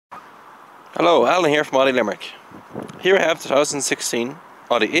Hello, Alan here from Audi Limerick. Here I have the 2016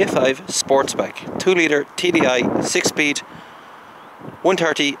 Audi A5 Sportsback 2-litre TDI 6-speed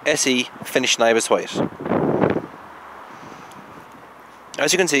 130 SE finished in ibis white.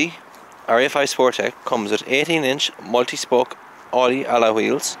 As you can see, our A5 Sportsback comes with 18-inch multi-spoke Audi alloy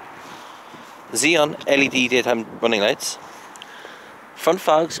wheels, Xeon LED daytime running lights, front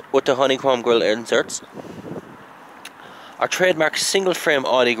fogs with the honeycomb grille inserts, our trademark single frame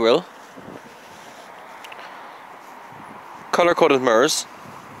Audi grille, colour coded mirrors,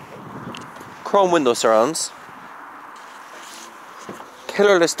 chrome window surrounds,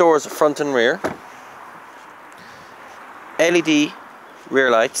 killerless doors front and rear, LED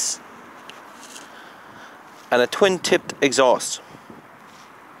rear lights, and a twin tipped exhaust.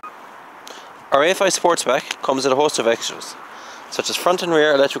 Our A5 Sportsback comes with a host of extras such as front and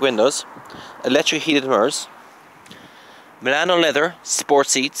rear electric windows, electric heated mirrors, Milano leather sport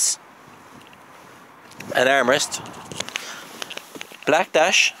seats, an armrest, black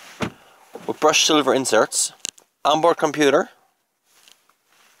dash with brushed silver inserts, onboard computer,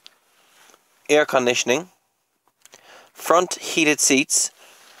 air conditioning, front heated seats,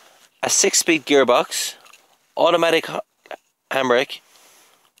 a 6-speed gearbox, automatic handbrake,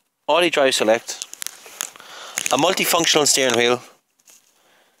 Audi Drive Select, a multifunctional steering wheel,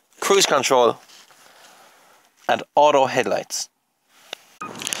 cruise control, and auto headlights.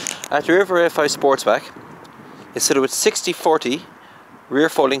 At the rear of our A5 Sportsback is fitted with 60/40 rear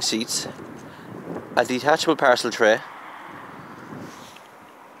folding seats, a detachable parcel tray,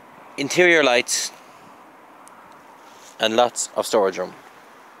 interior lights, and lots of storage room.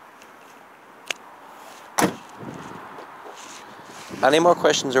 Any more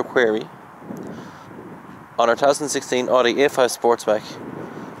questions or query on our 2016 Audi A5 Sportsback,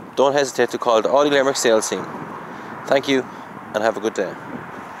 don't hesitate to call the Audi Limerick sales team. Thank you and have a good day.